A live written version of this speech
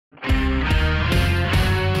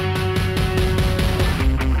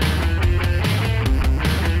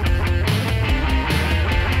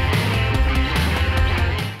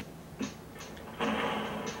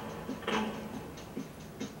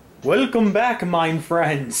Welcome back, mine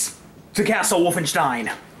friends, to Castle Wolfenstein.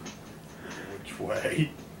 Which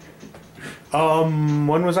way?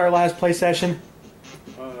 When was our last play session?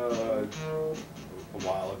 A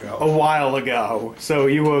while ago. A while ago. So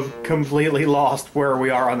you have completely lost where we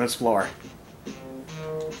are on this floor.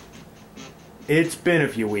 It's been a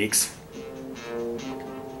few weeks.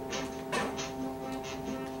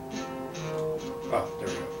 Oh, there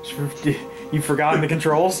we go. You've forgotten the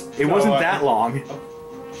controls? It wasn't that long. Oh,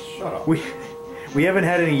 shut up. We haven't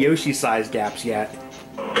had any Yoshi-sized gaps yet.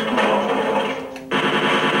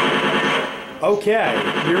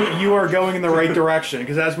 Okay, you are going in the right direction,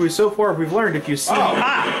 because as so far we've learned, if you see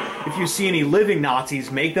if you see any living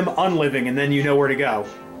Nazis, make them unliving, and then you know where to go.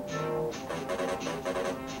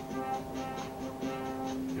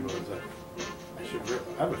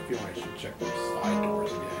 I have a feeling I should check those side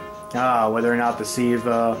doors again. Ah, whether or not the Sieve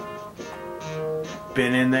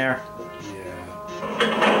been in there.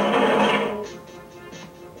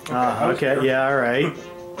 Yeah. Okay, yeah, all right.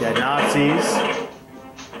 Dead Nazis.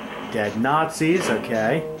 Dead Nazis.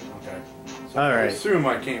 Okay. Okay. So All I right. assume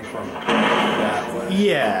I came from that way.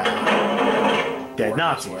 Yeah. Dead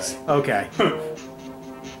Nazis. Okay.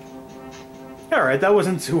 All right, that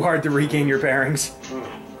wasn't too hard to regain your bearings.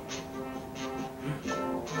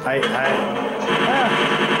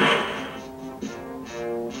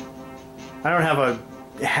 I don't have a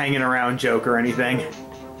hanging around joke or anything.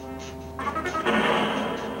 I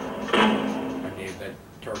need that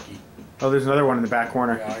turkey. Oh, there's another one in the back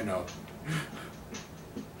corner. Yeah, I know.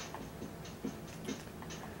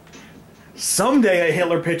 Someday a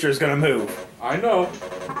Hitler picture is gonna move. I know.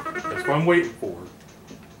 That's what I'm waiting for.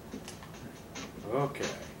 Okay.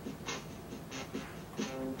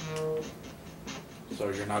 So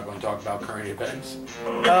you're not going to talk about current events?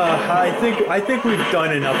 I think we've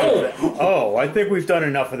done enough of that. Oh, I think we've done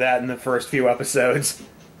enough of that in the first few episodes.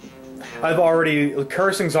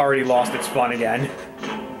 Cursing's already lost its fun again.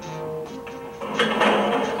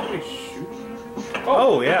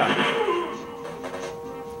 Oh, yeah.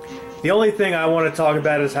 The only thing I want to talk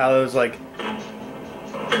about is how there's like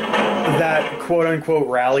that quote-unquote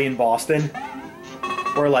rally in Boston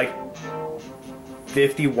where like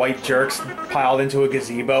 50 white jerks piled into a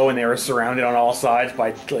gazebo and they were surrounded on all sides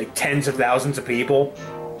by like tens of thousands of people.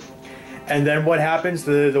 And then what happens?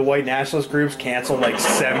 The white nationalist groups cancel like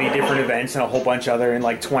 70 different events and a whole bunch other in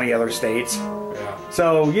like 20 other states. Yeah.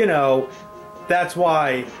 So, you know, that's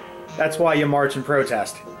why you march and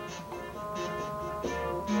protest.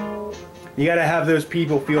 You gotta have those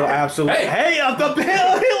people feel absolutely... Hey, the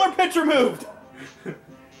Hitler picture moved!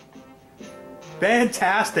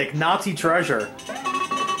 Fantastic. Nazi treasure.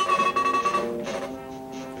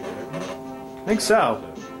 I think so.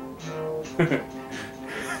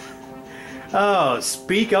 Oh,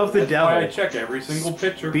 speak of the devil. That's why I check every single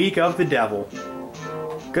picture. Speak of the devil.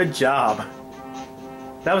 Good job.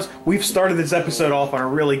 We've started this episode off on a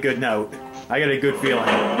really good note. I got a good feeling.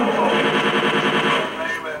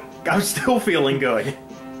 I'm still feeling good.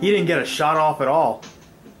 He didn't get a shot off at all.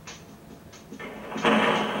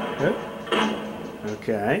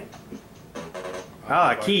 Okay.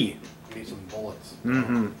 Ah, a key. Need some bullets.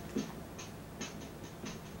 Mm-hmm.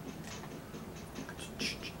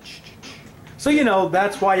 So, you know,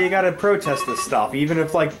 that's why you gotta protest this stuff. Even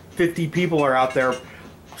if, like, 50 people are out there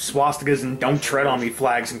swastikas and don't tread on me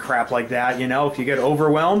flags and crap like that, you know? If you get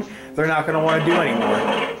overwhelmed, they're not gonna want to do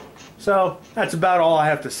anymore. So, that's about all I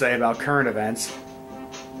have to say about current events.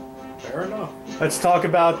 Fair enough. Let's talk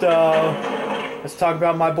about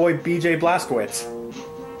my boy BJ Blazkowicz.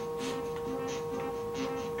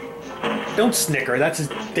 Don't snicker, that's his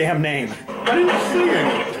damn name. I didn't say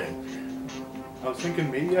anything. I was thinking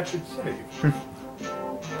maybe I should save.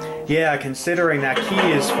 Yeah, considering that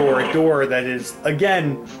key is for a door that is,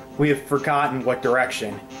 again, we have forgotten what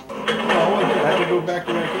direction. Oh, I had to go back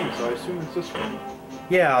to that game, so I assume it's this one.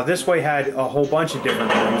 Yeah, this way had a whole bunch of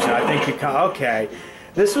different rooms, and I think okay.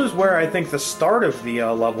 This was where I think the start of the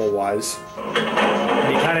level was.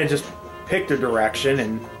 And you kind of just picked a direction,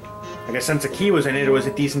 and I guess since the key was in it, it was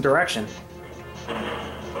a decent direction.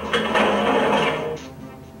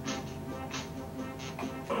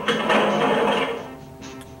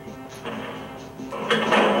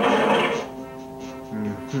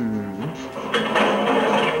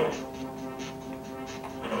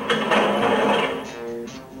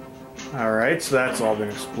 Alright, so that's all been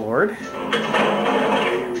explored.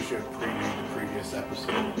 Maybe we should have previewed the previous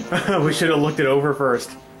episode. We should have looked it over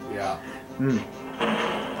first. Yeah.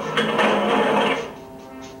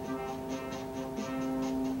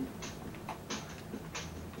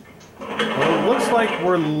 Well, it looks like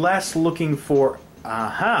we're less looking for...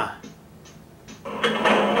 Aha!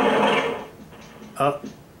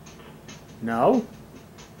 No?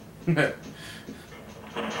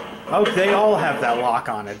 Oh, they all have that lock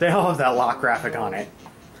on it. They all have that lock graphic on it.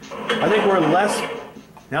 I think we're less...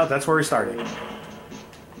 No, that's where we started.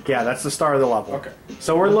 Yeah, that's the start of the level. Okay.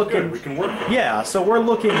 So we're looking... Good. We can work with it. Yeah, so we're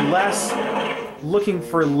looking less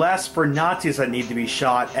for Nazis that need to be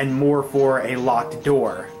shot and more for a locked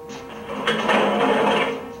door.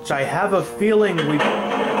 Which I have a feeling we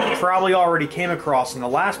probably already came across in the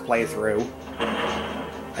last playthrough.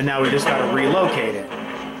 And now we just gotta relocate it.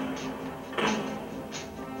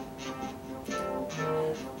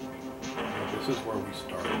 This is where we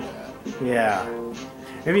started at. Yeah.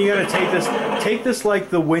 Maybe you gotta take this like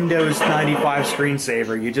the Windows 95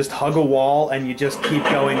 screensaver. You just hug a wall and you just keep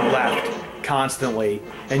going left constantly.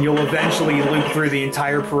 And you'll eventually loop through the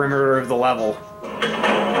entire perimeter of the level.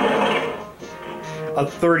 A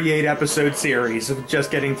 38 episode series of just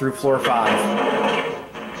getting through floor 5.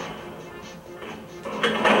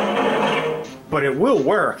 But it will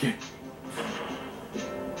work.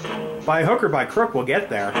 By hook or by crook, we'll get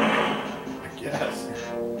there. I guess.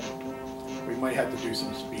 We might have to do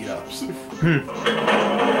some speed ups.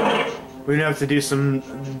 We'd have to do some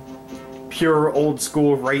pure old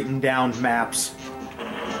school writing down maps.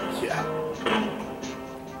 Yeah.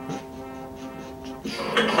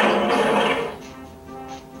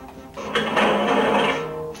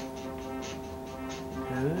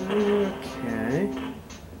 Okay.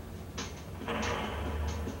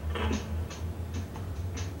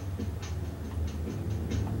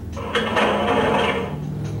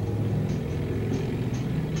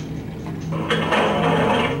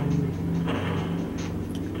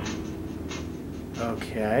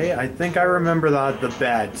 Okay, I think I remember the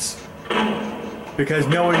beds. Because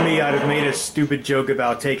knowing me, I'd have made a stupid joke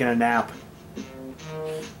about taking a nap.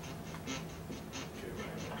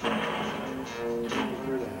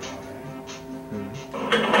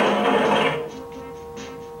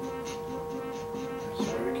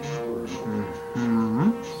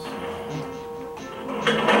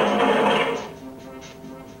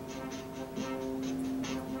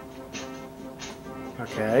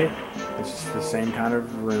 Okay, this is the same kind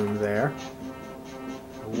of room there.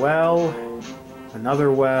 A well,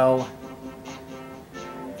 another well.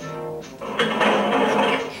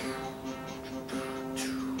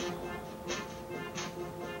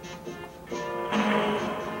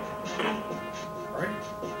 Right?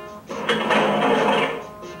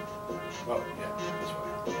 Oh, yeah, this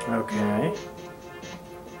way. Okay.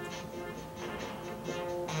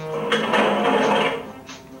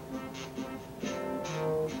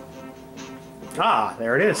 Ah,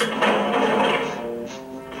 there it is.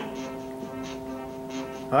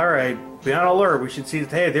 Alright, be on alert. We should see,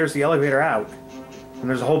 hey, there's the elevator out. And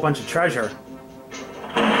there's a whole bunch of treasure.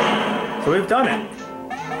 So we've done it.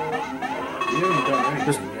 You haven't done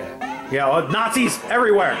anything yet. Yeah, Nazis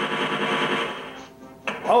everywhere!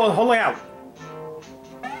 Oh, holy out!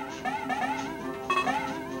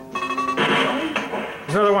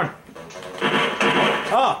 There's another one.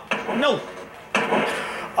 Oh, no!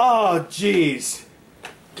 Oh, jeez.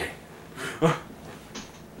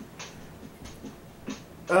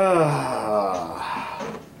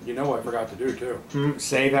 You know what I forgot to do, too.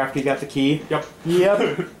 Save after you got the key? Yep.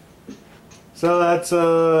 Yep. So that's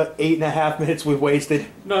 8.5 minutes we've wasted.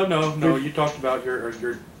 No. You talked about your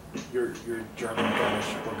German finish.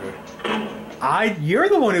 We're good. You're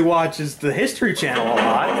the one who watches the History Channel a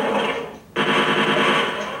lot.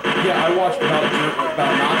 Yeah, I watched about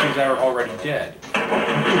Nazis that are already dead.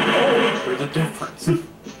 Oh, there's a difference.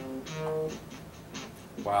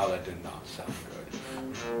 Wow, that did not sound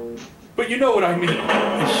good. But you know what I mean.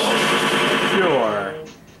 Sure.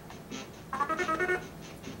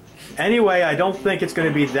 Anyway, I don't think it's going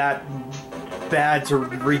to be that bad to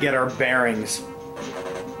re-get our bearings.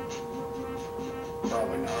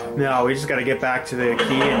 Probably not. No, we just got to get back to the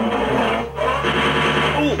key and, you know.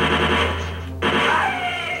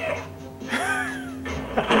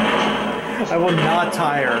 I will not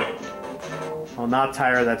tire. I'll not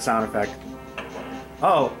tire of that sound effect.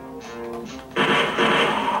 Oh.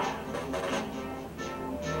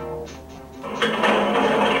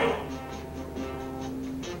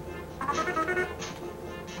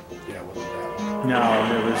 Yeah, wasn't that one? No,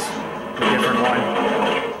 it was a different one.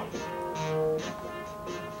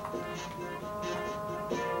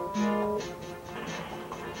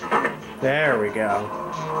 There we go.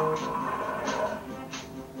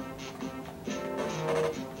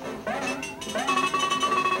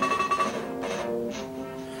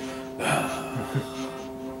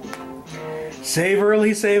 Save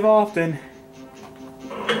early, save often.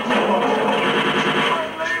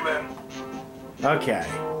 Okay.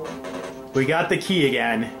 We got the key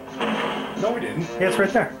again. No, we didn't. Yeah, it's right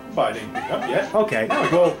there. But I didn't pick it up yet. Okay, Now we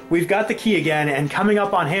got well, it. we've got the key again, and coming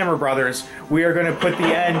up on Hammer Brothers, we are going to put the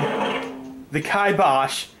end, the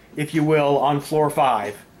kibosh, if you will, on floor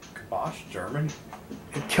 5. Kibosh, German.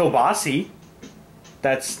 Kielbasi?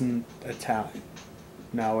 That's Italian.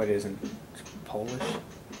 No, it isn't. It's Polish.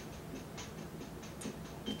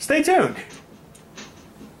 Stay tuned.